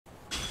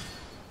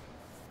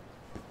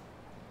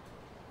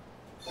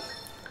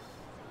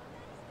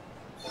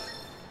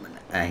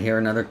I hear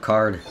another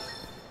card.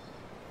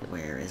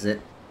 Where is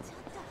it?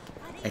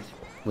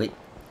 Wait.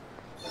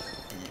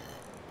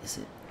 Is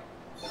it?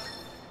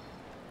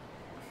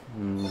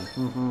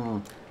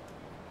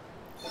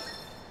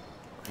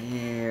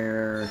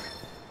 Where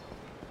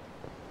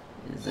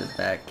is it?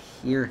 Back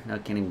here? No, I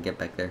can't even get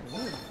back there.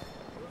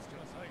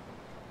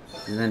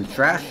 Is it in the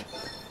trash?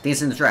 I think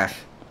it's in the trash.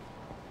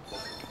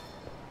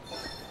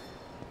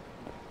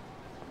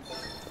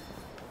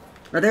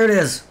 Oh, there it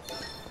is!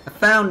 I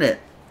found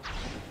it!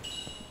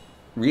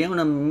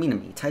 Riona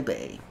Minami, Type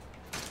A.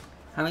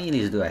 How many of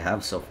these do I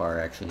have so far,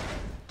 actually?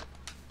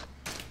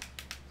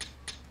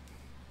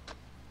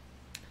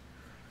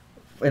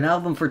 An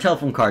album for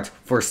telephone cards.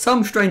 For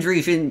some strange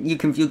reason, you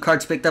can view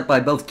cards picked up by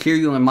both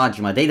Kiryu and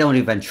Majima. They don't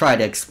even try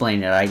to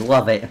explain it. I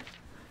love it.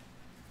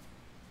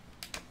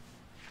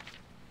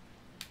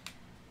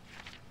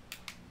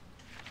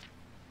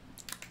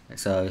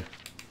 So,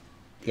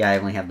 yeah, I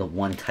only have the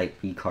one Type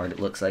B card, it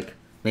looks like.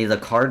 May the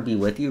card be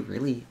with you?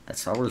 Really? A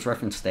Star Wars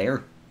reference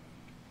there?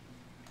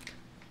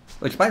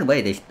 Which, by the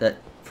way,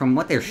 from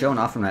what they're showing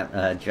off from that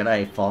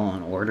Jedi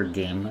Fallen Order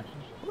game, it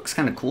looks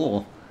kind of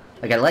cool.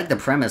 Like, I like the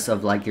premise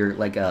of, like, you're,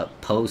 like, a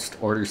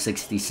post-Order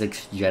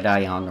 66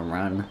 Jedi on the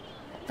run.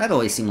 That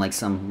always seemed like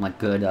some, like,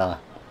 good,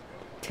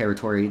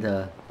 territory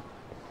to,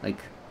 like,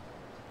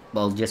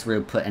 well, just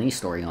really put any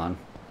story on.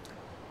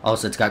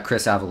 Also, it's got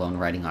Chris Avellone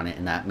writing on it,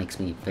 and that makes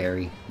me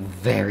very,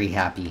 very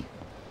happy.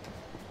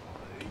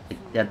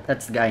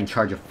 That's the guy in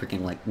charge of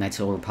freaking, like, Knights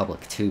of the Old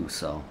Republic, too,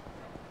 so...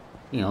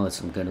 You know, it's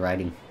some good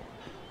writing.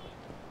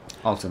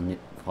 Also,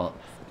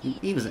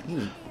 he was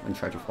in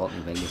charge of Fallout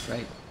New Vegas,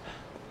 right?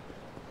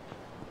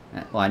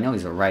 Well, I know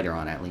he's a writer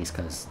on it, at least,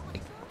 because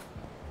like,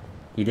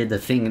 he did the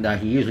thing that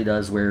he usually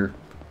does where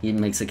he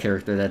makes a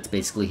character that's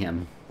basically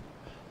him.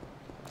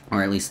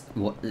 Or at least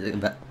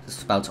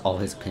spouts all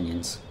his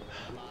opinions.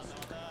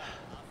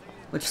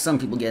 Which some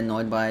people get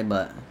annoyed by,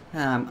 but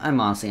I'm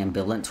honestly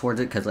ambivalent towards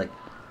it, because, like,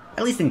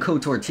 at least in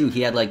KOTOR 2,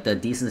 he had, like, the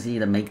decency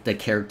to make the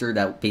character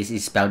that basically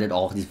spouted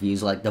all his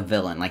views, like, the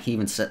villain. Like, he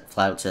even flat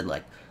out said,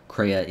 like,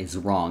 Kreia is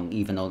wrong,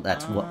 even though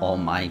that's what all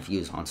my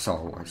views on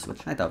Star Wars,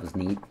 which I thought was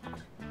neat.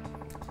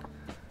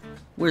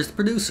 Where's the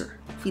producer?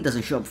 If he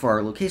doesn't show up for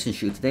our location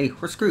shoot today,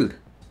 we're screwed.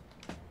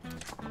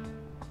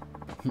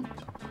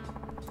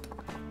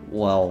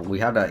 Well, we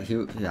had that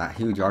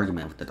huge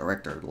argument with the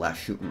director of the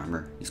last shoot,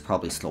 remember? He's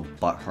probably still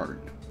butthurt.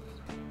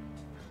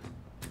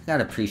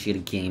 Gotta appreciate a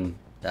game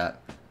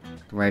that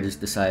the writers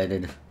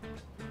decided,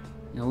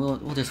 you know,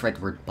 we'll just write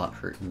the word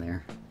butthurt in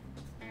there.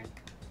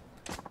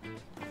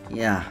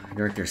 Yeah, the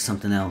director's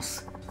something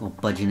else. Won't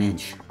budge an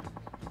inch.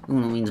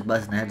 Who means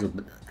busting heads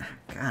with...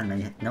 God,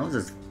 my nose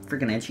is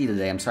freaking itchy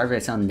today. I'm sorry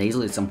if I sound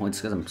nasally at some points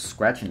because I'm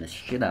scratching the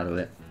shit out of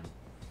it.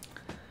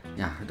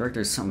 Yeah, the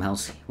director's something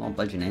else. He won't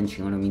budge an inch.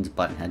 He only means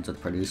button heads with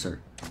the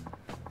producer.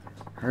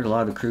 Heard a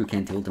lot of the crew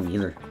can't deal with him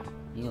either.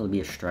 It'll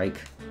be a strike.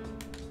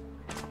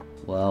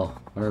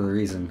 Well, whatever the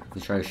reason, if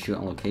we try to shoot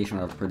on location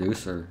without a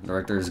producer, the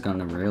director is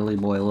gonna really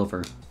boil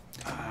over.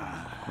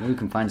 Maybe we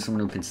can find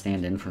someone who can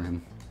stand in for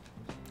him.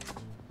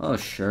 Oh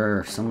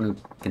sure, someone who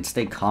can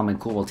stay calm and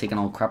cool while taking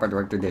all crap our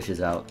director dishes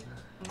out.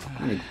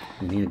 We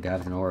need a guy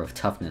with an aura of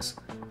toughness.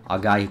 A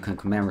guy who can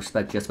command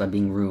respect just by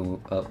being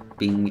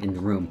in the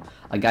room.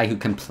 A guy who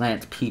can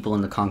plant people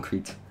in the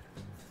concrete.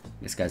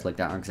 These guys like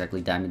that aren't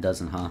exactly dime a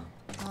dozen, huh?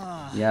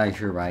 Yeah,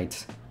 you're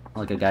right.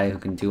 Like a guy who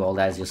can do all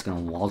that is just gonna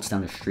waltz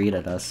down the street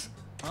at us.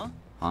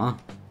 Huh?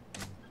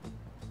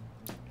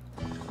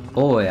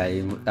 Boy,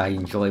 I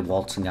enjoy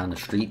waltzing down the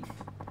street.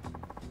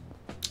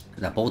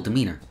 That bold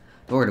demeanor.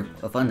 The word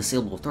of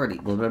unassailable authority,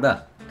 blah blah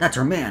blah. That's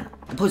our man!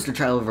 The poster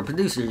child of our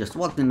producer just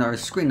walked into our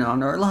screen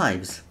on our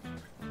lives.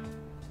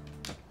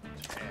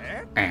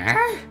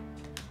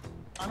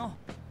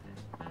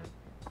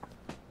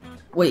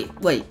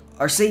 Wait,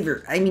 our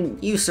savior, I mean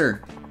you,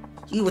 sir.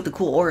 You with the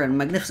cool aura and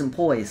magnificent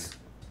poise.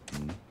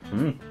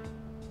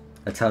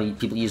 That's how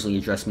people usually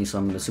address me, so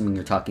I'm assuming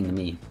you're talking to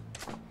me.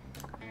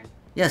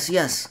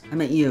 Yes, I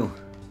meant you.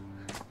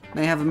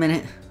 May I have a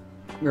minute?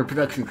 We're a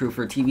production crew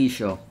for a TV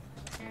show.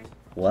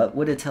 What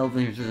would a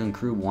television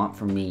crew want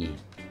from me?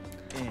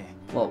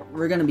 Well,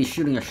 we're gonna be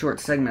shooting a short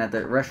segment at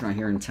the restaurant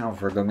here in town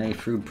for a gourmet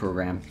food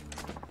program.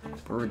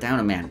 But we're down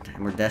a man,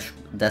 and we're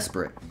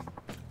desperate.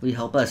 Will you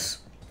help us?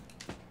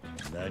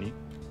 Nani?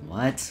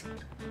 What?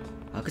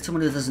 How could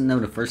someone who doesn't know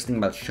the first thing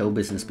about show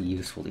business be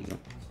useful to you?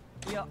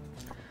 Yeah.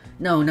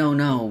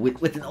 No.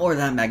 With an aura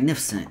that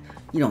magnificent,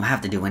 you don't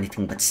have to do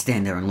anything but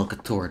stand there and look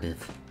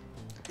authoritative.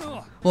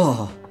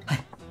 Whoa,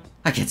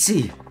 I can't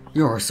see.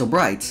 Your aura's so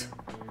bright.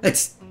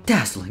 It's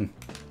dazzling.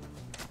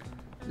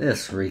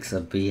 This reeks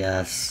of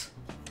BS.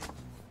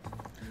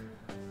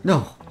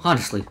 No,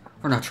 honestly,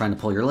 we're not trying to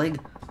pull your leg.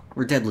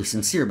 We're deadly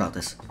sincere about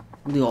this.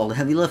 We'll do all the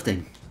heavy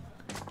lifting.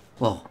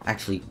 Well,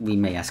 actually, we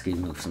may ask you to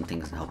move some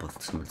things and help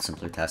with some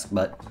simpler tasks,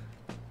 but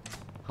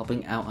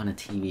helping out on a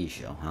TV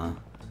show, huh?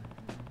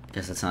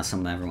 Guess that's not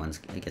something everyone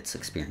gets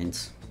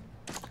experience.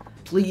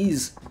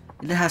 Please,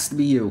 it has to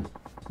be you.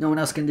 No one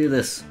else can do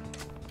this.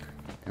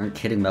 They aren't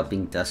kidding about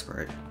being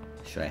desperate.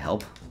 Should I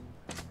help?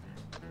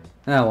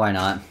 Why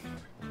not?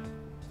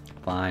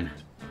 Fine.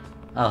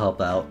 I'll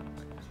help out.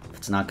 If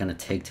it's not gonna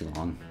take too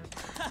long.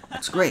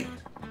 That's great.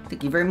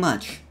 Thank you very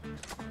much.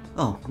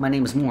 Oh, my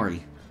name is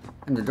Mori.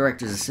 I'm the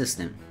director's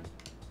assistant.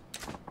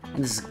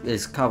 And this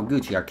is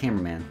Kawaguchi, our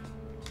cameraman.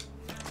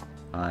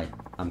 Hi,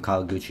 I'm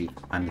Kawaguchi.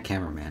 I'm the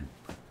cameraman.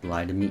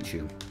 Glad to meet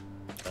you.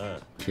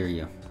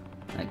 Kiryu.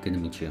 Good to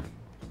meet you.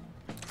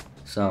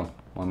 So,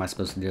 what am I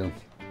supposed to do?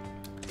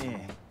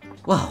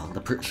 Well,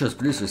 the show's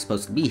producer is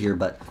supposed to be here,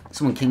 but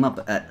something came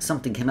up at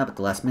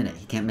the last minute.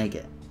 He can't make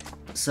it.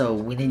 So,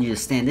 we need you to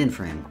stand in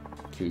for him,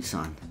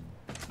 Kiryu-san.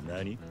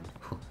 Nani?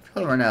 I feel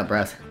like running out of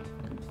breath.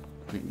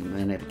 I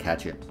need to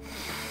catch it.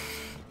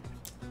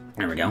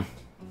 There we go.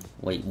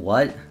 Wait,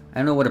 what? I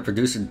don't know what a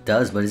producer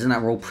does, but isn't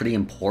that role pretty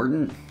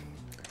important?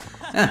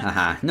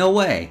 No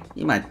way!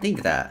 You might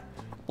think that.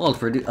 Well,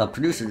 a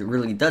producer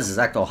really does is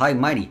act all high and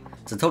mighty.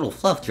 It's a total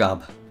fluff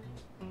job.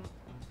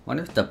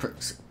 Wonder if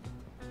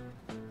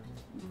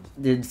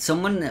did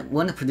one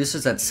of the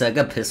producers at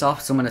Sega piss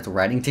off someone at the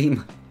writing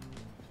team?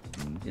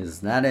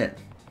 Is that it?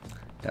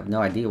 I have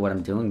no idea what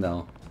I'm doing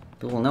though.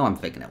 People will know I'm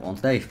faking it,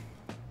 won't they?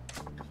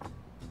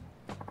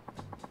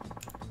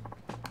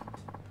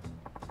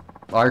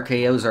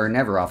 RKOs are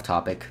never off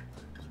topic,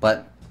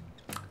 but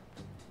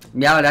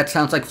yeah, that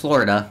sounds like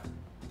Florida.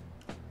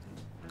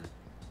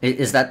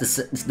 Is that the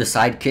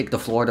sidekick, the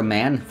Florida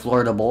man,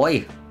 Florida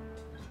boy?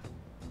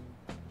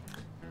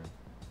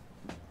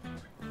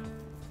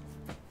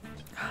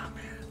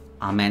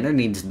 Oh man, there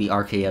needs to be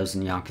RKOs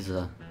in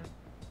Yakuza.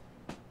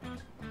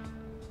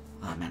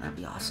 Oh man, that'd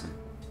be awesome.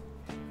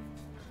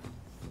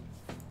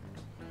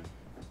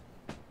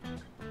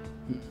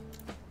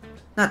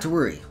 Not to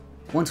worry.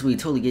 Once we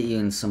totally get you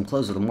in some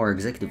clothes with a more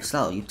executive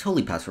style, you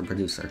totally pass for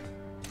producer.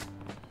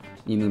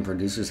 You mean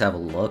producers have a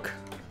look?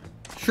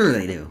 Sure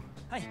they do.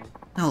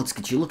 Now let's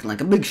get you looking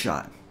like a big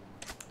shot.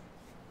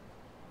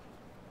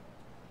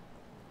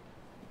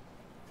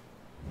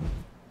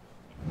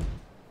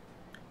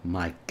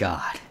 My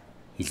god,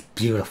 he's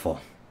beautiful.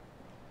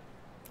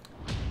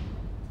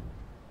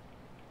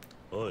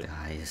 Oi.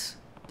 Guys,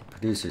 the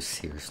producers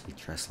seriously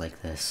dress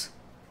like this.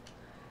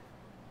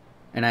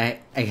 And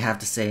I have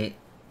to say,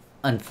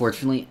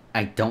 unfortunately,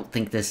 I don't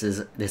think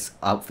this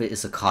outfit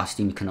is a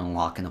costume you can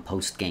unlock in a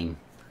post game.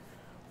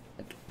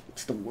 Like,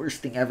 it's the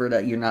worst thing ever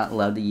that you're not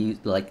allowed to use,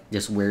 like,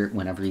 just wear it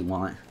whenever you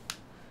want.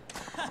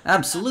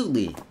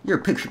 Absolutely, you're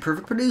a picture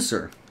perfect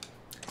producer.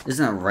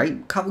 Isn't that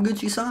right,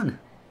 Kawaguchi-san?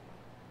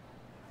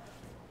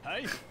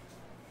 Hey.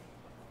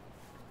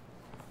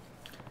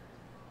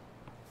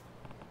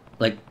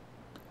 Like,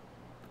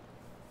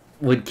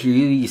 would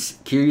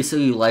Kiryu sell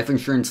you life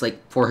insurance,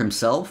 like, for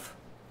himself?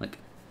 Like,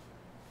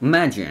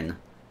 imagine,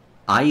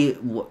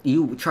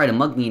 you try to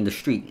mug me in the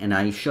street and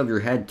I shove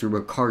your head through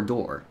a car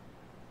door.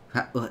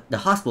 The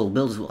hospital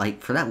bills,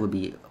 like, for that would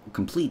be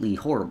completely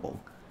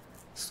horrible.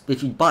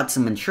 If you bought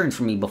some insurance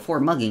for me before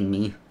mugging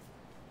me,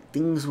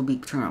 things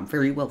would turn out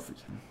very well for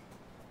you.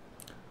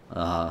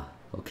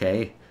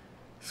 Okay.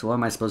 So what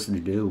am I supposed to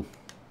do?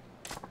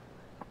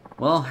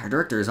 Well, our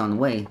director is on the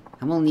way,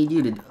 and we'll need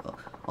you to...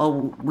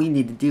 all we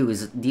need to do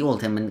is deal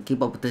with him and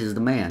keep up with his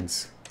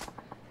demands.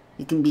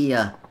 He can be,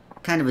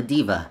 kind of a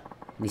diva,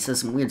 and he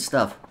says some weird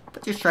stuff,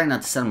 but just try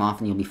not to set him off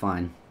and you'll be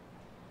fine.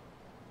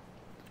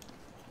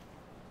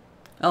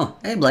 Oh,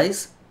 hey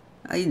Blaze.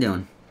 How you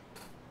doing?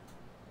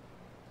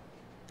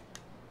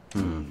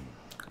 I'm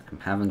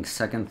having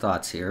second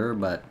thoughts here,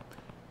 but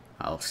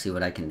I'll see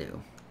what I can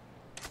do.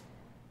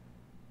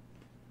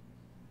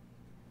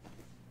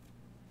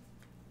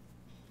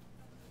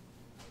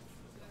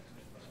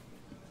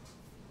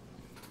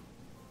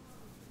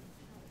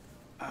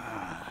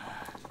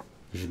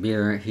 He should be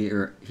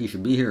here. He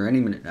should be here any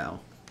minute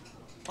now.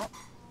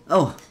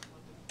 Oh,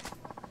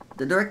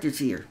 the director's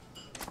here.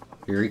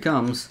 Here he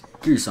comes.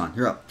 Kiryu-san,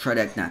 you're up. Try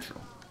to act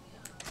natural.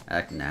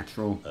 Act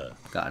natural.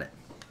 Got it.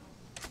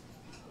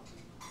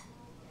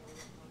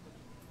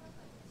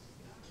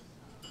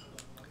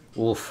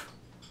 Oof.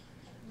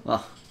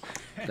 Well,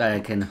 glad I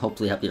can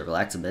hopefully help you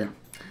relax a bit.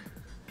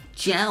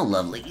 Ciao,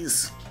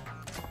 lovelies.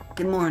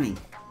 Good morning.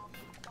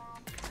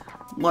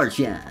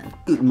 Martian.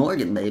 Guten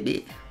Morgen,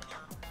 baby.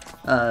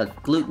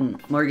 Gluten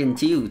Morgan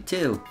to you,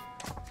 too.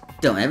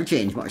 Don't ever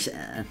change,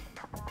 Martian.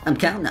 I'm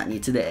counting on you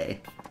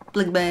today.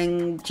 Bling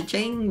bang,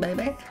 cha-ching,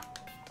 baby.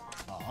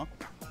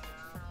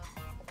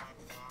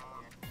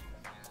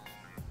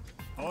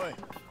 Oi.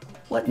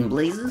 What in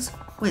blazes?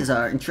 Where's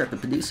our intrepid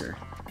producer?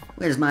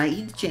 Where's my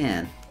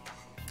Ida-chan?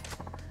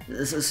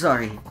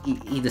 Sorry,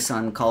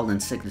 Ida-san called in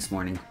sick this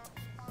morning.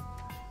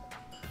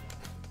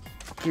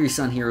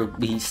 Kiryu-san here will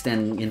be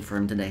standing in for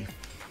him today.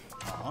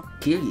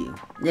 Kiryu?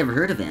 Never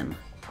heard of him.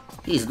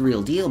 He's the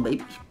real deal,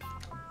 baby.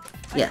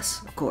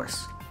 Yes, of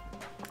course.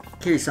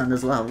 Kiryu-san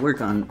does a lot of work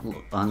on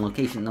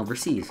location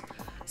overseas.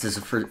 This is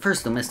the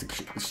first domestic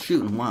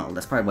shoot in a while.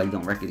 That's probably why you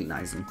don't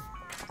recognize him.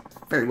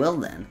 Very well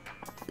then.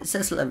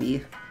 C'est la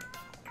vie.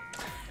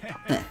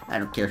 I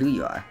don't care who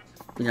you are.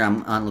 When you're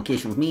on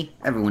location with me,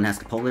 everyone has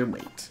to pull their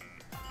weight.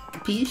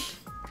 Capiche?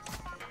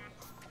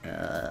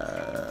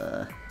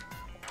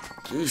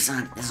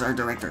 Kiryu-san, this is our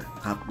director,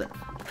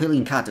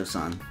 Pilling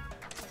Kato-san.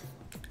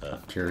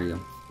 Kiryu,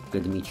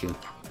 good to meet you.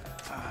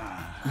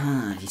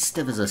 He's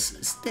stiff as a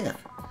stiff.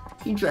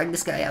 You dragged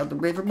this guy out the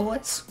river,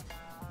 boys?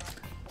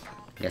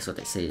 I guess what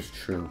they say is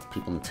true.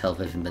 People in the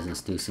television business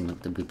do seem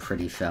to be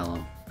pretty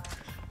shallow.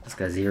 This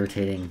guy's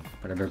irritating,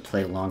 but I better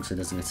play along so it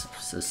doesn't get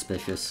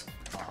suspicious.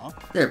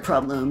 Their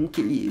problem,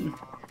 Kiryu.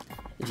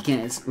 If you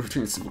can't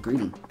return a simple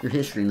greeting, your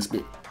history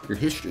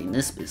in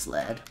this biz,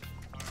 lad.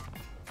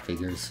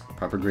 Figures.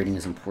 Proper greeting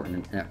is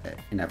important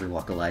in every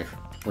walk of life.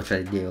 What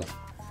should I do?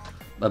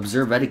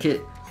 Observe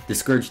etiquette,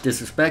 discourage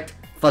disrespect.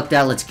 Fuck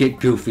that, let's get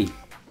goofy.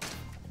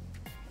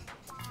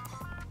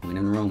 Win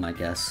in Rome, I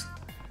guess.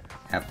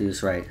 Have to do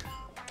this right.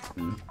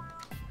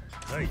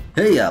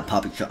 Hey,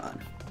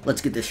 Poppy-chan.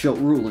 Let's get this show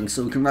rolling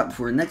so we can wrap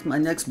before my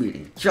next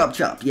meeting. Chop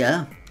chop,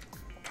 yeah?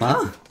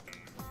 Huh?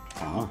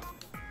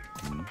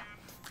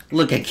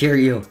 Look at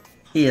Kiryu.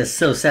 He is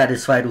so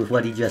satisfied with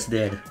what he just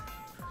did.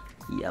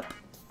 Yep.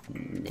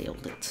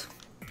 Nailed it.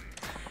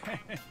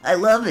 I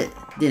love it.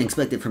 Didn't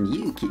expect it from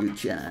you,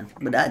 Kiryu-chan,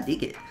 but I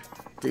dig it.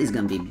 Today's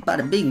gonna be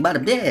bada bing,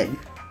 bada big.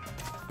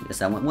 Guess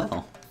that went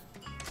well.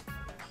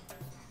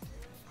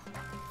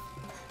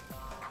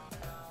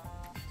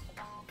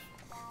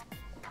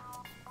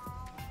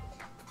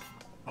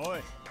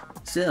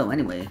 So,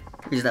 anyway,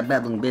 here's that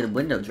babbling bit of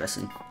window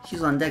dressing.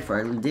 She's on deck for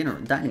our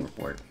dining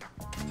report.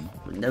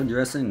 Window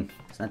dressing?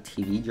 Is that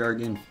TV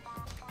jargon?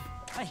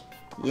 Hi.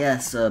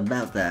 Yes,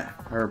 about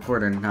that. Our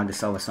reporter,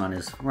 Nagasawa-san,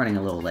 is running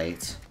a little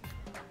late.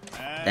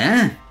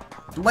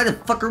 Why the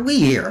fuck are we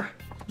here?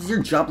 Is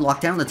your job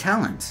locked down the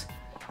talents?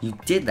 You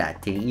did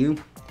that, didn't you?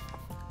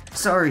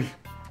 Sorry.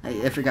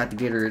 I forgot to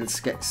get her the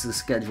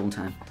schedule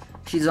time.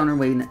 She's on her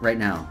way right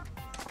now.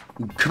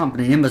 You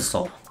competent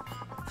imbecile.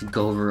 If you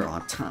go over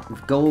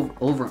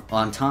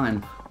on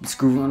time, you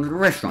screw under the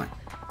restaurant.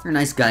 You're a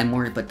nice guy,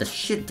 Mori, but this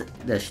shit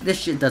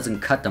doesn't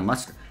cut the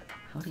mustard.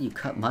 How do you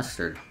cut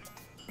mustard?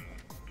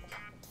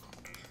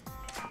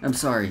 I'm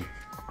sorry.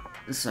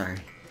 Sorry.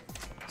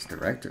 It's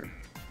director.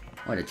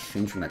 Why'd it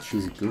change from that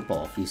cheesy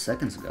goofball a few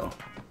seconds ago?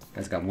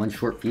 Guy's got one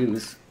short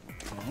fuse.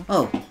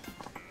 Oh,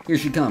 here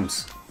she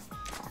comes.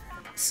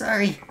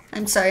 Sorry.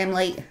 I'm sorry I'm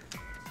late.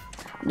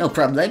 No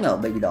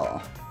problemo, baby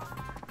doll.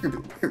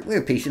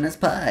 We're patient as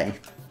pie.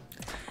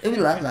 Ooh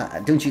la la,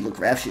 don't you look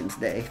ravishing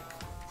today.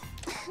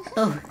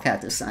 Oh,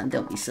 Kato-san,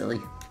 don't be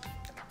silly.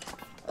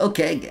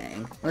 Okay,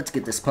 gang, let's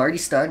get this party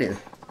started.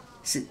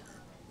 S'il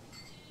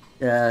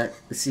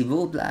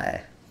vous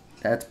plaît.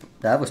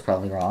 That was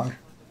probably wrong.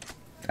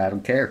 I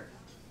don't care.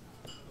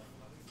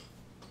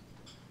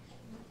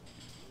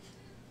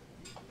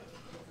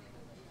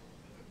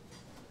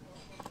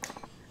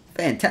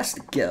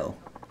 Fantastic, go.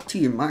 To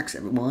your marks,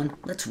 everyone.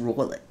 Let's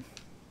roll it.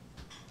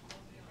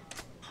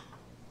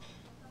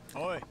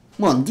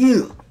 Mon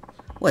Dieu!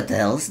 What the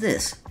hell is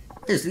this?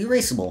 There's the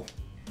erasable.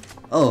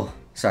 Oh,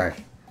 sorry.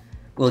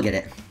 We'll get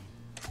it.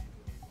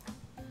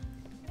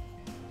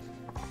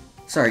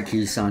 Sorry,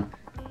 Kiryu-san.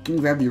 Can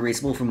you grab the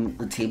erasable from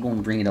the table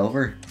and bring it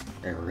over?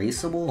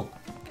 Erasable?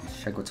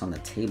 Let's check what's on the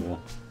table.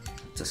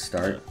 To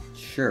start.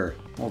 Sure.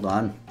 Hold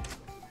on.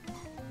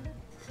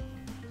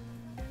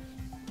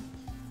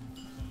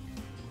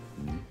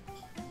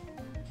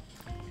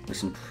 There's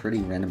some pretty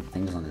random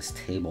things on this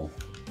table.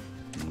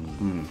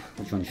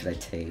 Which one should I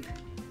take?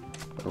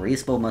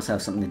 Erasable must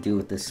have something to do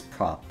with this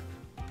prop.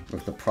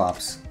 With the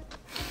props.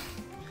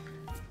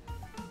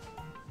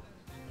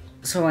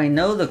 So I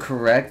know the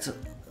correct,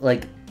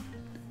 like,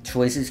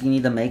 choices you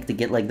need to make to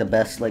get, like, the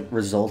best, like,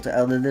 result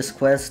out of this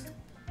quest.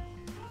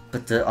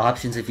 But the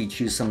options, if you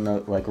choose some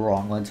of the, like,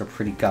 wrong ones, are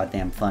pretty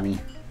goddamn funny.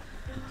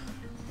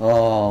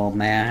 Oh,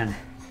 man.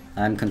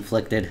 I'm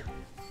conflicted.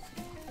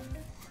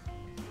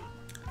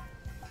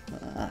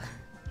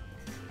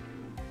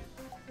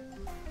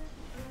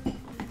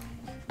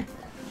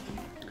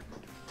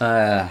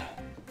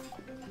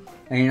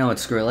 And you know what,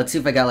 screw it. Let's see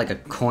if I got like a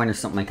coin or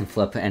something I can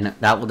flip, and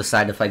that will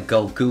decide if I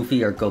go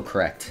goofy or go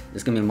correct.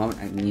 There's gonna be a moment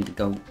I need to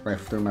go right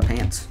through my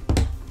pants.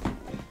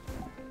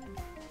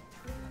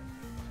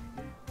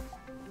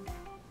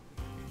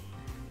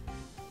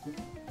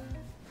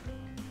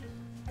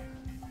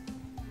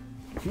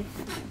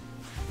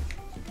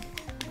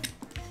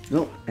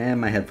 Oh,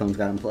 and my headphones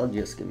got unplugged.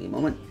 Just give me a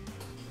moment.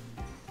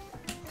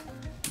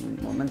 Un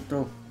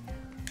momento.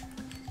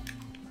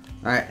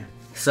 Alright,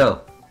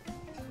 so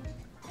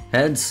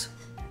heads,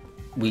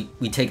 we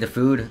take the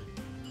food,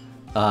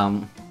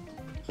 and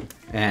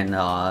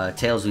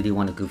tails, we do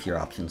one of the goofier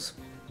options.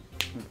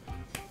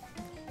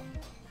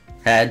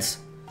 Heads.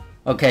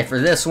 Okay, for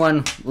this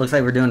one, looks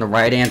like we're doing the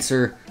right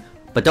answer,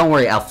 but don't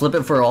worry, I'll flip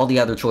it for all the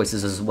other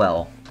choices as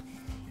well.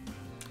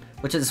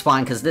 Which is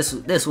fine, because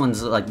this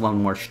one's like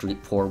one more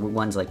straightforward.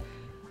 One's like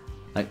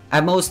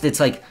at most it's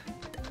like,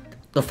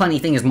 the funny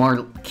thing is more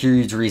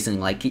Kiryu's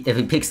reasoning. Like, if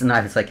he picks the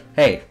knife, it's like,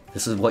 hey,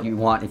 this is what you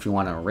want if you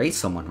want to erase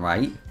someone,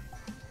 right?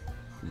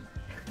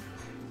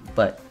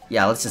 But,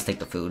 yeah, let's just take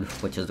the food,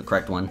 which is the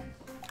correct one.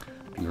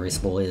 The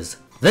erasable is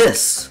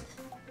this!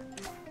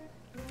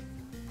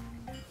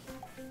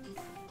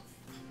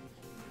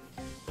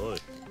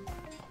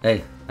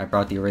 Hey, I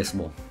brought the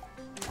erasable.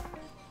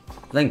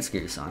 Thanks,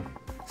 Kiryu-san.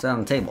 Sit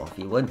on the table, if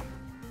you would.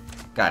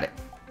 Got it.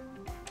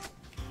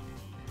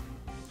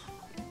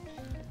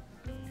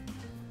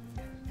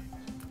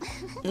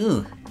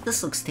 Ooh,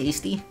 this looks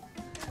tasty.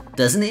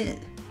 Doesn't it?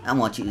 I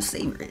want you to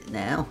savor it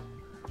now.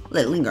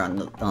 Let it linger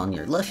on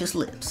your luscious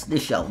lips.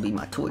 This shall be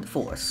my tour de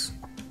force.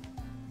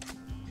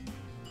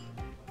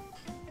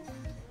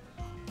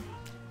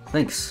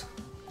 Thanks.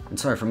 I'm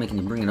sorry for making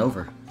you bring it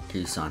over,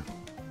 Kiryu-san.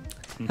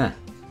 Huh.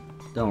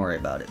 Don't worry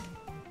about it.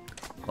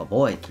 But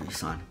boy,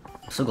 Kiryu-san,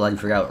 I'm so glad you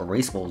forgot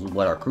erasables is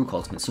what our crew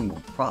calls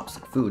consumable props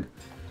like food.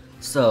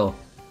 So,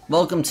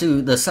 welcome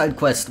to the side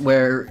quest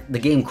where the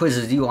game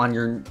quizzes you on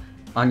your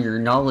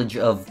knowledge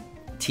of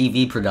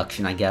TV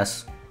production, I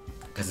guess.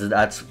 Because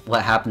that's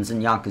what happens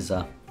in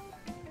Yakuza.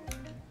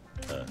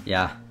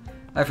 Yeah,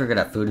 I figured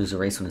that food is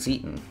erased when it's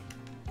eaten.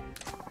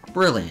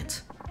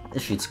 Brilliant.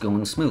 This shoot's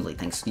going smoothly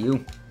thanks to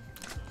you.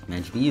 I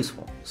managed to be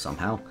useful,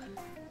 somehow.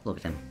 Look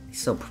at him,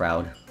 he's so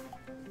proud.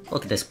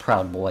 Look at this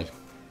proud boy.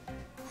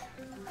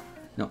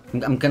 No,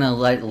 I'm gonna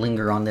let it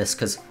linger on this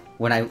because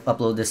when I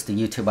upload this to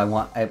YouTube, I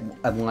want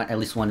at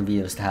least one of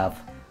you to have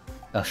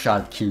a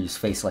shot of Kiryu's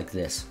face like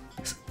this.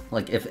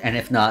 Like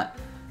if not,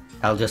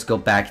 I'll just go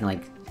back and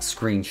like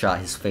screenshot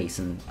his face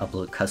and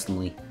upload it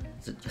customly.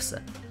 Just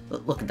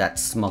look at that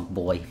smug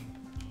boy.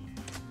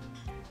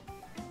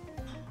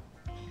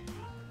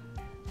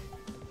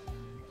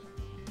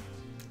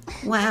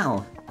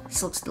 Wow,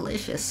 this looks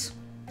delicious.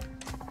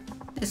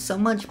 There's so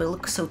much, but it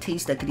looks so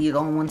tasty I could eat it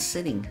all in one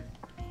sitting.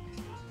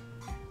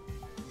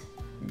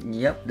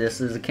 Yep, this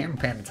is a camera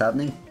pan that's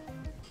happening.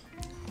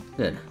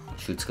 Good, the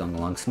shoot's going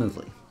along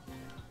smoothly.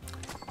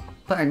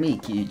 Pardon me,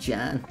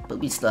 Kiryu-chan, but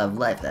we still have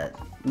life that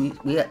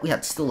we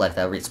have to still life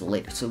that erasable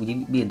later. So would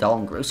you be a doll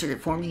and grocer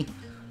it for me?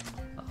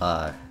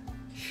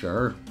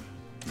 Sure.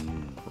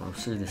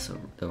 Grocer this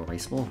the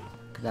erasable?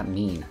 What could that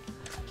mean?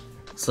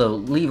 So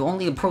leave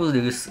only the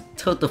produce,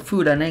 tilt the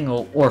food at an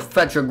angle, or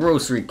fetch a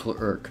grocery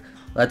clerk.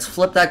 Let's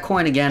flip that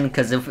coin again,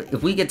 because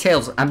if we get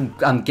tails,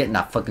 I'm getting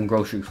that fucking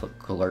grocery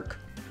clerk.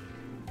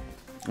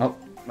 Oh.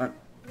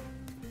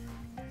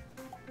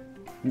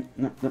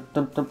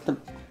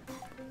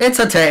 It's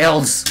a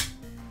tails!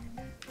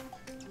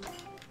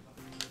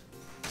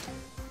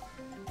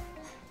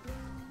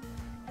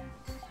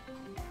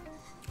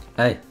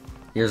 Hey,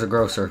 here's a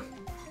grocer.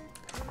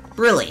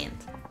 Brilliant!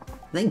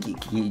 Thank you,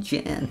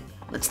 Kiryu-chan.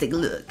 Let's take a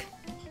look.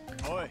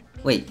 Oi.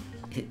 Wait,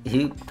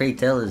 who, pray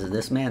tell, is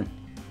this man?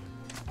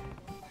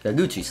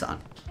 Yaguchi-san.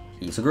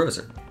 He's a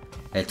grocer.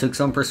 It took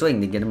some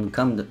persuading to get him to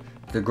come to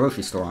the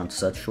grocery store on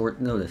such short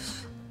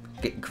notice.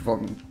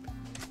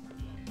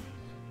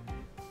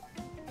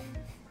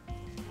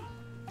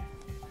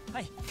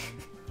 Hi.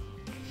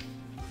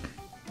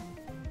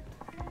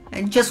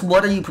 And just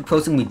what are you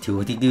proposing we do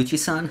with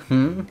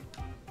Yaguchi-san?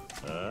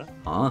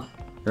 Huh?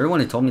 You're the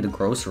one who told me to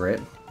grocer it.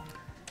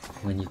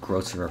 When you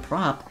grocer a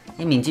prop,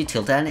 it means you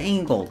tilt at an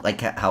angle, like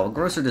how a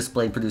grocer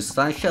display produces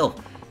on a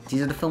shelf. It's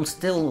easier to film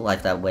still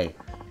life that way.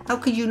 How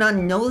could you not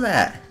know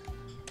that?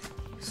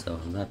 So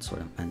that's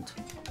what it meant.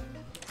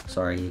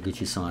 Sorry,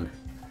 Yaguchi-san.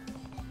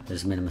 I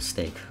just made a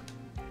mistake.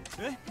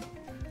 Look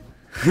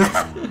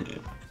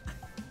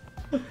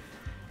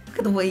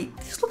at the way,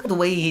 just look at the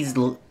way he's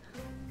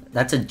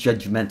that's a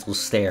judgmental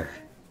stare.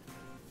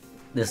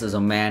 This is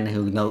a man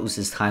who knows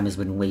his time has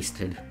been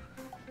wasted.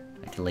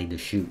 I delayed the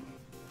shoot.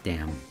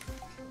 Damn.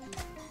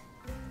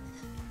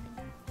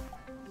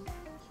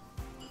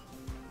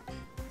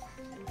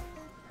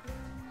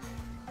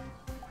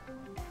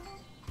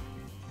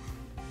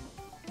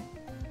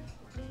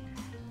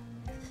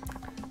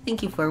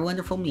 Thank you for a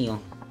wonderful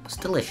meal. It's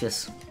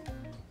delicious.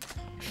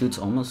 Shoot's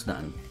almost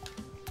done.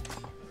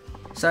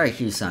 Sorry,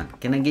 Kiryu-san.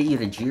 Can I get you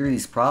to jeer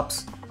these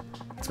props?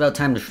 It's about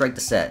time to strike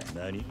the set.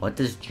 Nani? What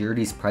does jeer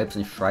these pipes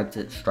and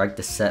strike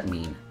the set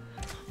mean?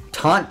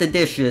 Taunt the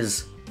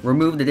dishes,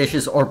 remove the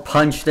dishes, or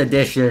punch the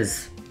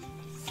dishes.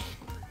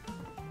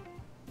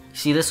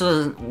 See, this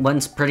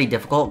one's pretty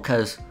difficult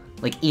because,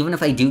 like, even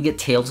if I do get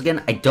tails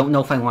again, I don't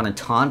know if I want to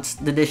taunt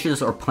the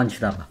dishes or punch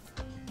them.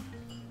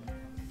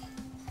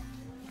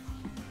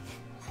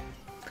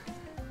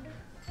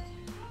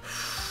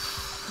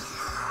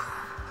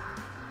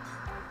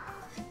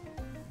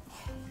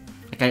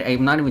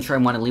 I'm not even sure I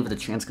want to leave it a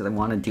chance because I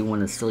want to do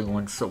one of the silly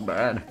ones so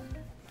bad.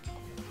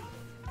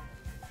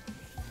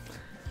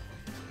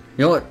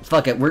 You know what?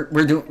 Fuck it. We're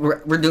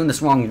doing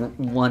this wrong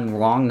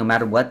no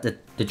matter what.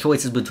 The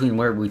choice is between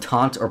where we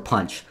taunt or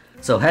punch.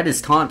 So head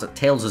is taunt,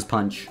 tails is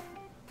punch.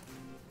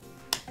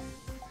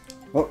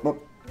 What?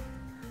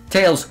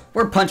 Tails,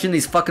 we're punching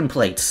these fucking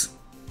plates.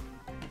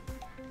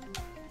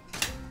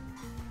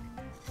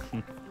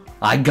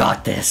 I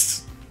got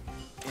this.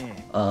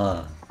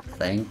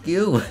 Thank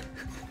you.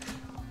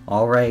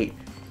 Alright,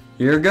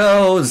 here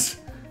goes!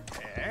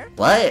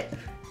 What?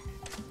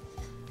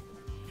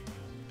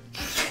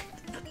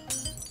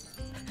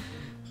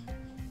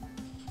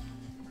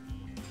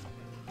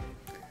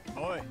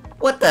 Oi.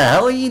 What the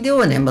hell are you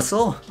doing,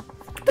 imbecile?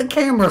 The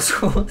camera's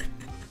rolling.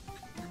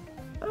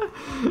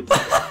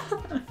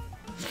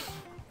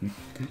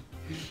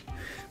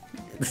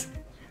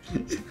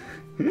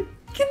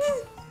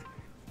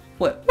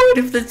 What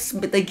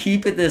if they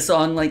keep this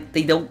on, like,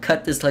 they don't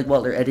cut this, like,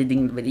 while they're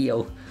editing the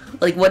video?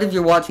 Like, what if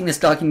you're watching this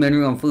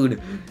documentary on food,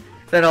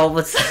 then all of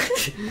a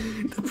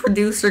sudden, the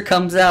producer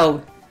comes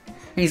out,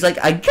 and he's like,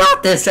 I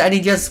got this, and he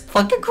just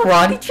fucking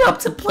karate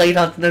chops a plate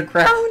onto the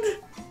ground?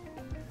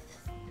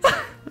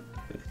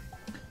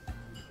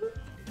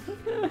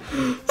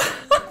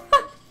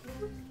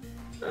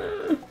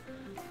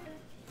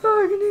 Oh,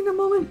 I need a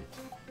moment.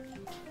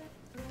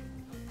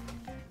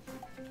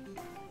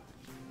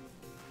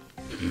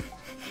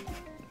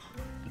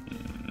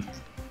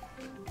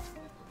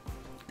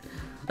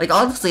 Like,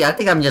 honestly, I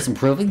think I'm just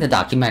improving the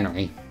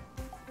documentary.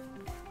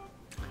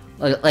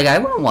 Like I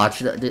wouldn't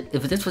watch it.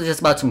 If this was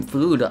just about some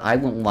food, I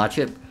wouldn't watch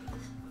it.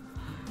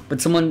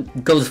 But someone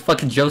goes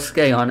fucking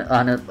Josuke on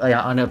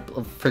a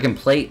freaking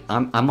plate,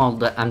 I'm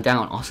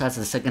down. Also, that's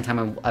the second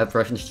time I've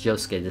referenced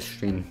Josuke this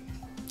stream.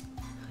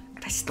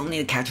 And I still need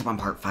to catch up on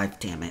part 5,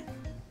 damn it.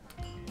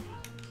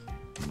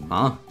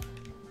 Huh?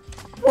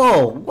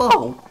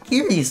 Whoa,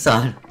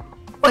 Kiryu-san,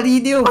 what are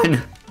you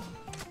doing?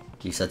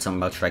 You said something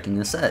about striking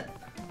the set,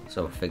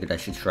 so I figured I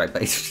should strike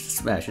by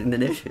smashing the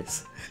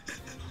dishes.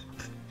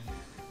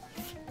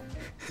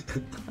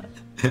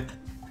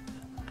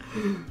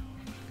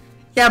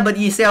 Yeah, but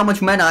you see how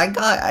much money I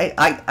got?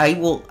 I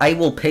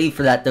will pay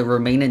for that to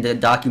remain in the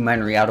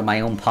documentary out of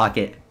my own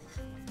pocket.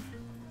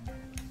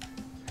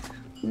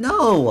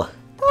 No!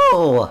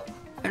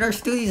 In our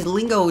studio's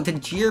lingo, the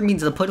jeer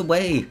means to put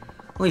away.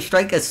 When we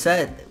strike a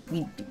set,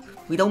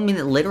 we don't mean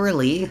it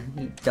literally,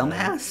 you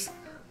dumbass.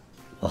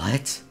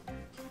 What?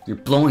 You're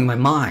blowing my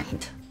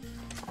mind.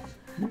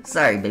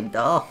 Sorry, baby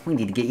doll. We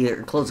need to get you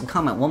your closing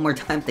comment one more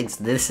time thanks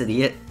to this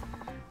idiot.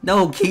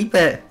 No, keep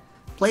it.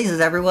 Places,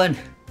 everyone.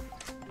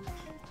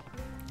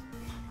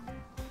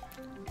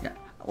 Yeah.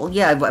 Well,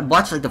 yeah, I've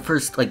watched like the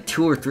first like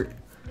 2 or 3.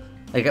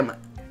 Like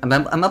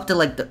I'm up to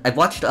like I've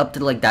watched up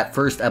to like that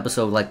first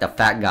episode, like the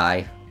fat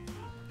guy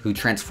who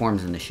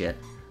transforms into shit.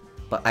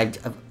 But I've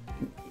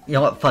you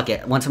know what? Fuck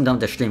it. Once I'm done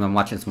with the stream, I'm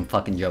watching some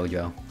fucking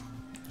JoJo.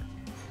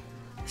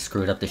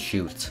 Screwed up the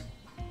shoot.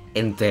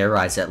 In their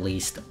eyes, at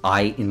least,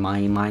 in my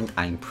mind,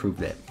 I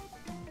improved it.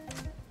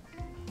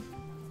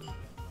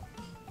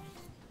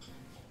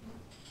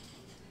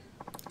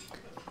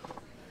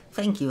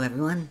 Thank you,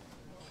 everyone.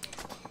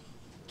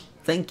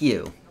 Thank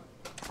you.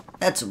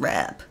 That's a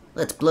wrap.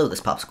 Let's blow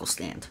this popsicle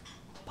stand.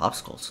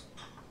 Popsicles?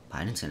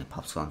 I didn't see any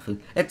popsicle on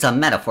food. It's a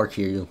metaphor,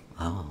 Kiryu.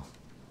 Oh.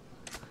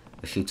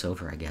 The shoot's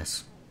over, I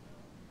guess.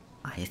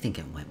 I think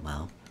it went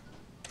well.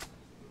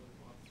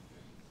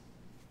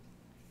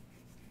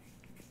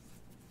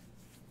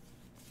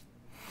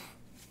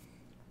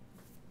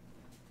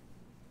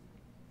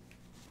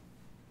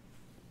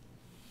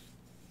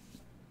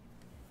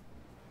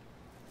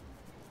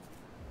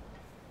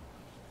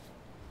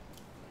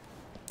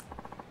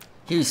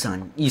 Here,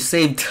 son, you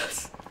saved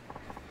us.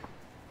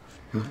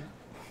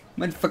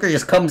 Motherfucker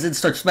just comes in,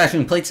 starts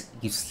smashing plates.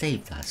 You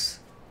saved us.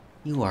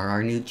 You are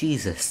our new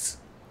Jesus.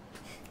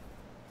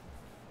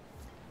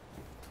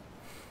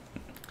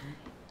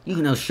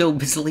 You know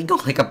showbiz legal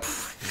like a...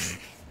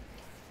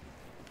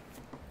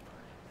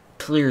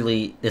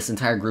 Clearly, this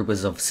entire group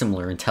is of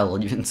similar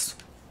intelligence.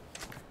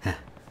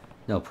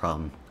 No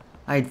problem.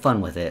 I had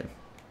fun with it.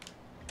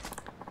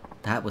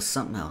 That was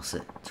something else.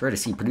 It's rare to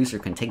see a producer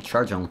can take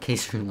charge on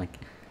location like...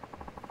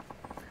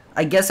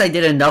 I guess I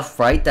did enough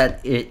right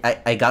that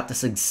I got the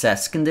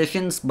success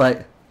conditions,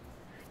 but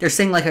they're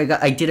saying like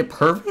I did it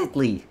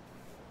perfectly.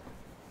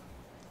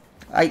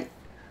 I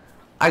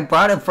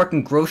brought a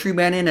fucking grocery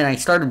man in and I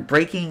started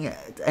breaking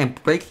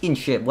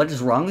shit. What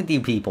is wrong with you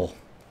people?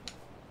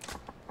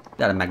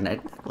 Got a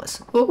magnetic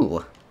necklace.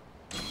 Ooh,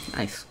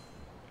 nice.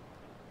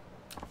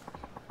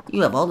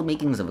 You have all the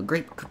makings of a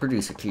great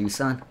producer,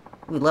 Kiryu-san.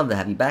 We'd love to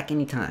have you back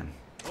anytime.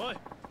 What?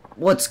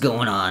 What's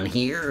going on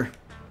here?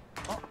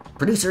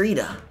 Producer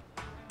Ida.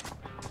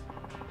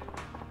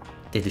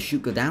 Did the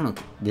shoot go down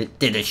okay?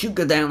 Did the shoot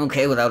go down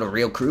okay without a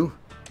real crew?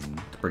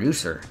 The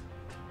producer.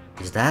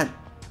 Is that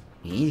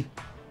me?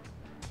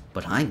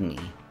 But I'm me.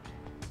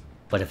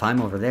 But if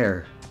I'm over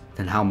there,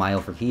 then how am I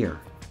over here?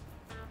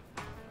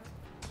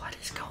 What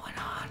is going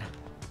on?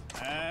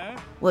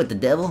 What the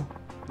devil?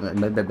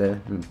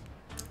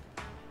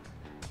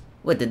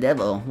 What the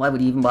devil? Why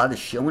would you even bother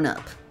showing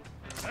up?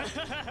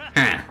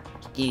 Huh.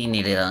 You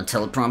need it on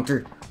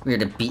teleprompter? We're here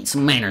to beat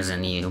some manners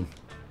into you.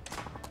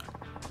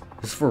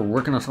 This is for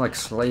working us like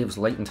slaves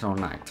late until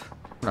night.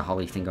 What the hell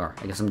do you think are?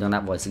 I guess I'm doing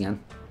that voice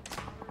again.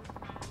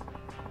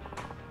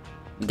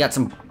 We got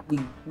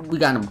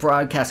into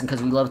broadcasting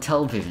because we love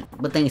television.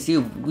 But thanks to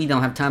you, we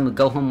don't have time to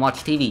go home and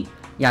watch TV.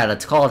 Yeah,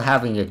 that's called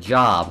having a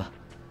job.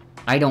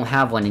 I don't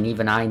have one and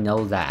even I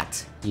know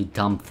that. You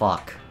dumb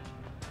fuck.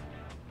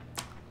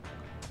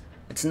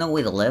 It's no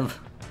way to live.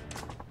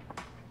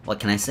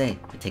 What can I say?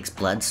 It takes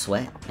blood,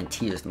 sweat, and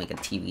tears to make a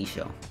TV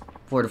show.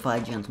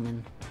 Fortified,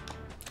 gentlemen.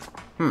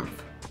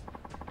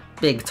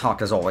 Big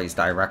talk as always,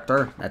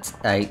 director. That's...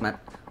 I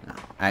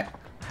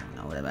don't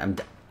know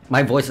what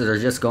my voices are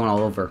just going all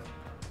over.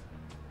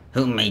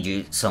 Who made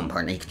you some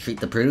partner you could treat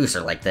the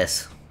producer like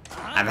this?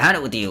 I've had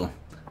it with you.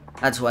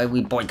 That's why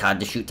we boycotted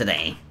the shoot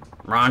today.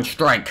 We're on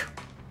strike.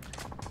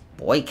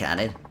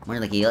 Boycotted? More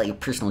like you let your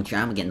personal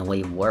drama get in the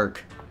way of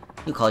work.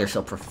 You call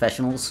yourself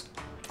professionals?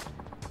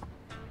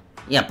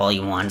 Yep, all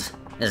you want.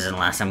 This isn't the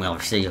last time we'll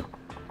ever see you.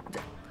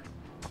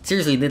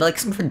 Seriously, did like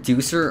some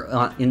producer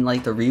in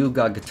like the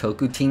Ryuga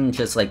Gotoku team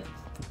just like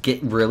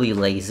get really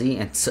lazy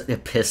and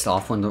get pissed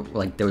off when the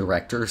like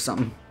director or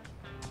something?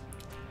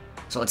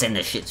 So let's end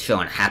this shit show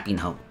on a happy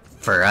note.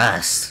 For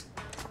us.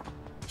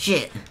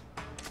 Shit.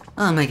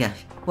 Oh my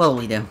gosh. What'll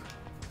we do?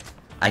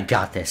 I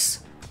got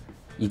this.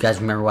 You guys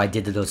remember what I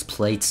did to those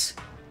plates?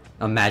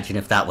 Imagine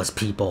if that was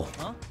people.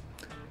 Huh?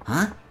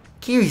 Huh?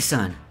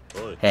 Kiryu-san.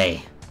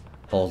 Hey.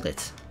 Hold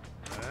it.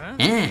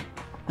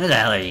 Who the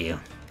hell are you?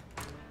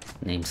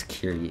 Name's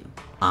Kiryu.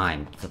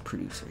 I'm the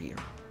producer here.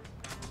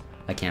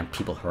 I can't have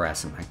people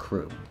harassing my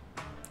crew.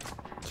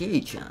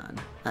 Kiryu-chan,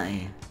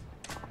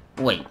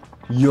 Wait,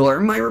 you're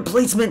my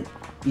replacement?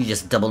 You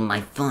just doubled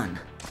my fun.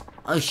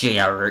 I'll show you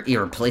how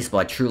irreplaceable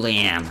I truly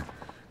am.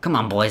 Come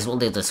on, boys, we'll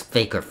do this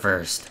faker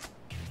first.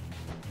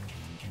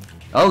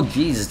 Oh,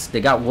 Jesus,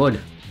 they got wood.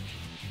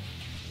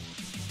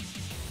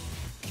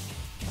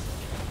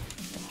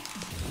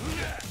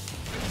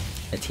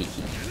 A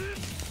tiki.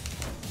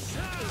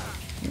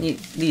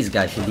 These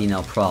guys should be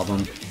no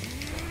problem.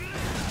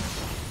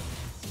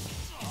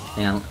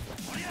 And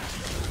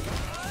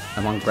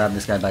I want to grab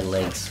this guy by the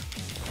legs.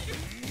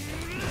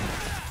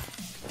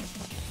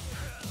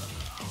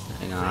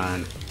 Hang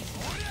on.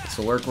 This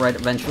will work right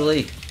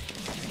eventually.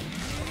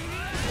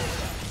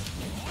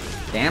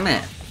 Damn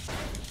it.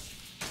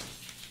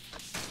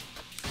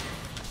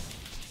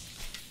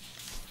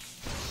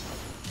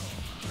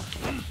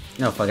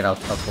 No, fuck it, I'll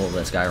pull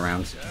this guy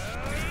around.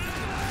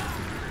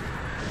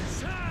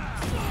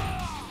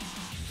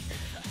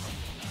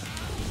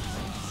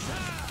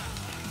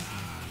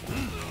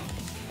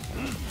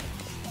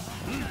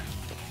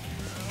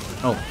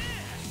 Oh.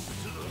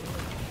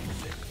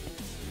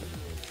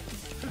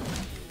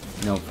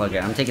 No, fuck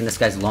it. I'm taking this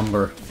guy's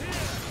lumber.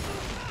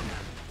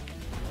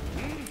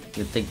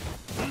 You think...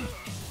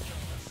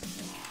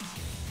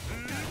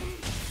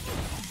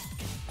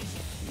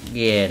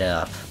 Get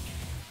up.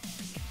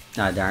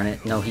 Ah, darn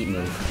it. No heat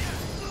move.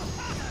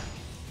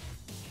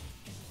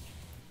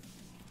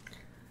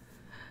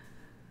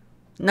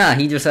 Nah,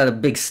 he just had a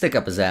big stick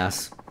up his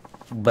ass.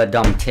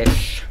 Badum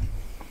tish.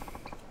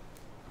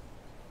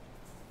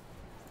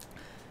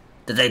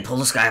 Did they pull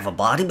this guy off a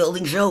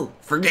bodybuilding show?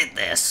 Forget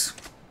this.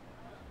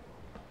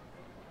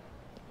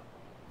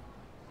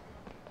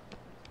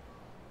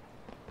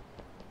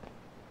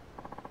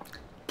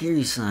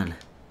 Kiryu-san,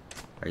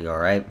 are you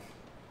alright?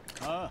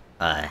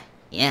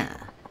 Yeah.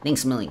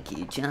 Thanks a million,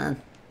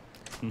 Kiryu-chan.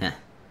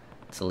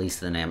 It's the least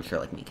that an amateur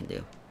like me can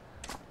do.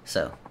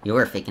 So, you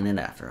were faking it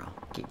after all,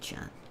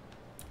 Kiryu-chan.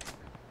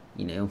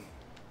 You knew?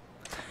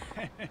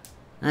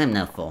 I'm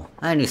no fool.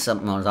 I knew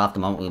something was off the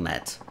moment we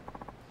met.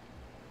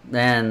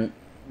 Then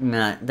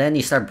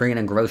you start bringing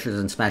in groceries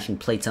and smashing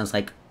plates, and I was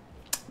like...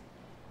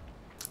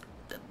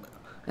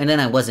 And then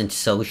I wasn't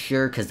so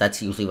sure, because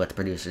that's usually what the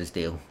producers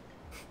do.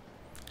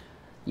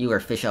 You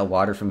are fish out of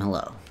water from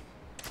hello.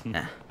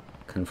 Yeah,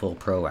 couldn't fool a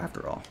pro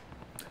after all.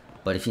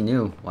 But if you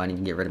knew, why didn't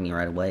you get rid of me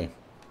right away?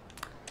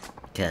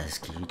 Because,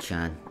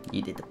 Kiryu-chan,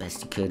 you did the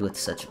best you could with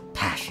such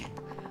passion,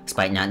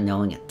 despite not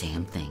knowing a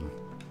damn thing.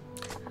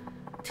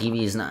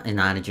 TV is not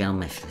a gentle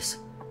mistress.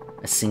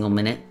 A single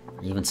minute,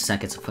 or even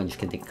seconds of footage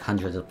could take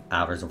hundreds of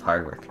hours of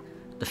hard work.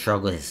 The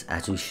struggle is,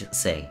 as we should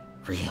say,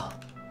 real.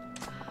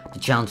 The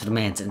challenge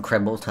demands an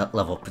incredible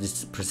level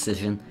of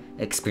precision,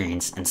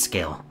 experience, and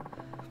skill.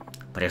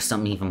 But there's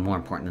something even more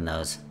important than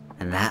those,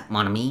 and that,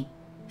 mon ami,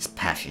 is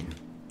passion.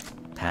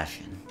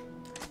 Passion.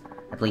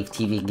 I believe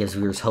TV gives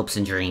viewers hopes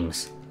and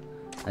dreams.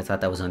 I thought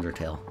that was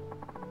Undertale.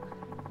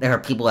 There are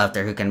people out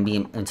there who can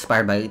be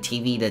inspired by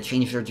TV to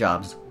change their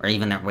jobs, or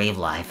even their way of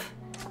life.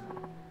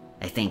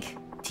 I think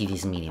TV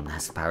is a medium that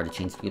has the power to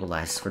change people's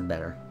lives for the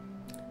better.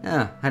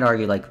 Yeah, I'd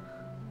argue, like,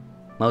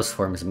 most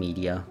forms of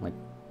media. Like,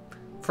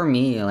 for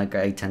me, like,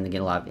 I tend to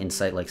get a lot of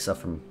insight, like, stuff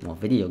from, well,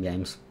 video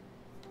games.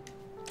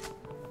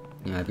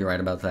 Yeah, I'd be right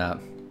about that.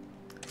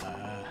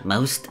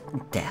 Most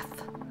deaf.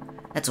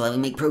 That's why we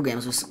make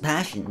programs with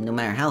passion, no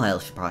matter how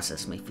hellish the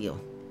process may feel.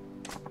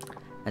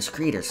 As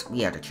creators,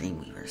 we are the dream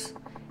weavers.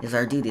 It is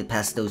our duty to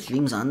pass those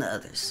dreams on to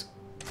others.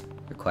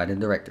 You're quite a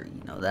director,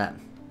 you know that.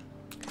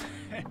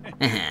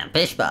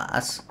 Bish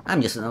boss.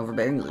 I'm just an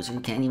overbearing loser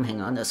who can't even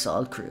hang on to a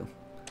solid crew.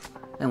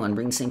 I want to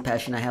bring the same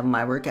passion I have in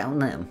my work out in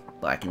them,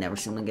 but I can never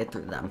seem to get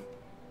through them.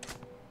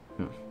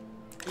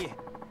 Yeah.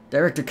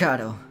 Director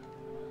Kato,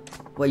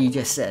 what you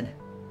just said,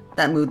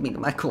 that moved me to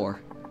my core.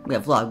 We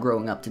have a lot of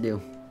growing up to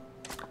do.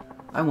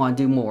 I want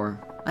to do more.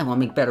 I want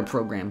to make better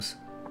programs.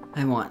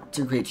 I want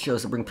to create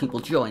shows that bring people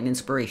joy and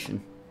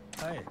inspiration.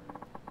 Hey.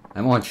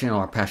 I want to channel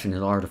our passion in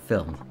the art of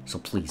film, so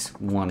please,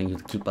 we want you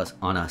to keep us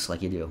on us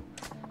like you do.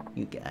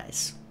 You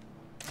guys.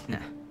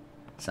 Yeah.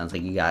 Sounds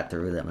like you got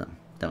through them,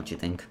 don't you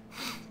think?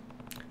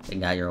 You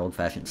got your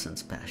old-fashioned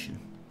sense of passion.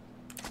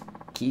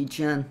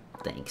 Kiryu-chan,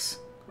 thanks.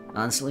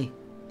 Honestly,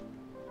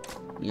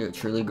 You're a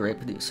truly great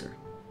producer.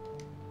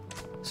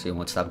 So you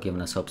won't stop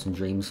giving us hopes and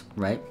dreams,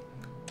 right?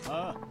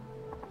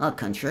 Au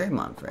contraire,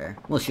 mon frere.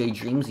 We'll show you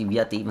dreams you've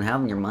yet to even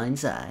have in your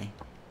mind's eye.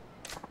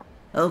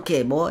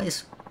 Okay,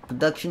 boys.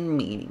 Production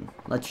meeting.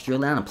 Let's drill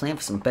down and plan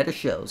for some better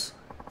shows.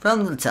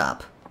 From the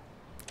top.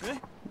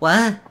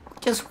 What?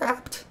 Just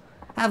wrapped.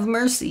 Have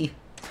mercy.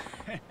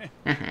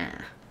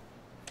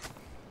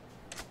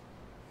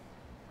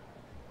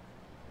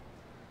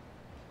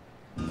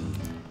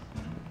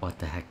 What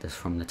the heck does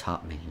from the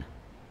top mean?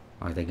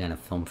 Are they gonna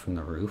film from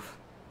the roof?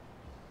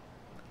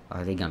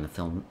 Are they gonna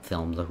film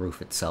the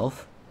roof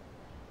itself?